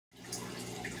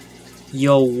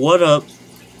Yo, what up?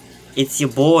 It's your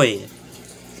boy,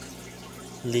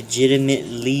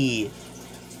 Legitimately,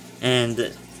 and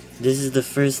this is the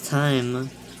first time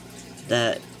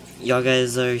that y'all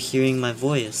guys are hearing my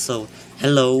voice. So,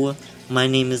 hello, my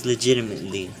name is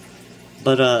Legitimately,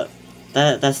 but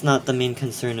that's not the main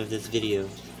concern of this video.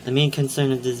 The main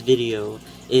concern of this video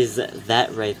is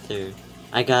that right there.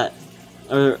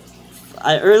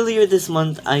 Earlier this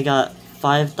month I got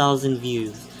 5,000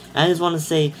 views. I just want to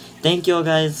say thank you all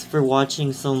guys for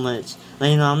watching so much.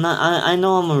 Like, you know, I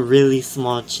know I'm a really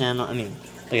small channel. I mean,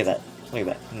 look at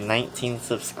that, 19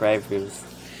 subscribers.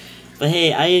 But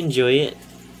hey, I enjoy it.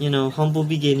 You know, humble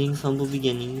beginnings.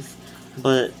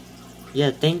 But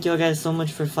yeah, thank you all guys so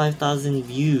much for 5,000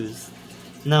 views.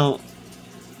 Now,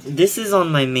 this is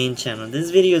on my main channel.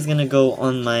 This video is gonna go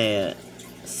on my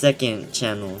second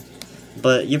channel.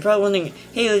 But you're probably wondering,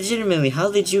 hey, legitimately,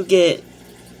 how did you get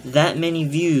that many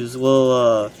views?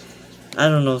 Well, I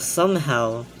don't know,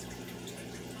 somehow,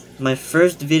 my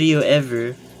first video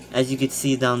ever, as you can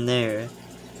see down there,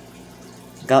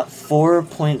 got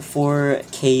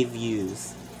 4.4k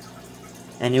views.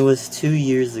 And it was 2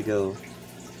 years ago.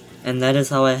 And that is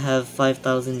how I have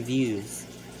 5,000 views.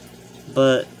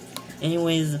 But,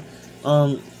 anyways,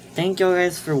 thank y'all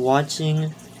guys for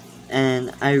watching,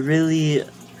 and I really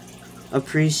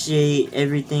appreciate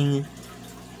everything,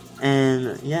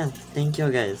 and yeah, thank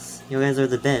y'all guys. You guys are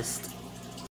the best.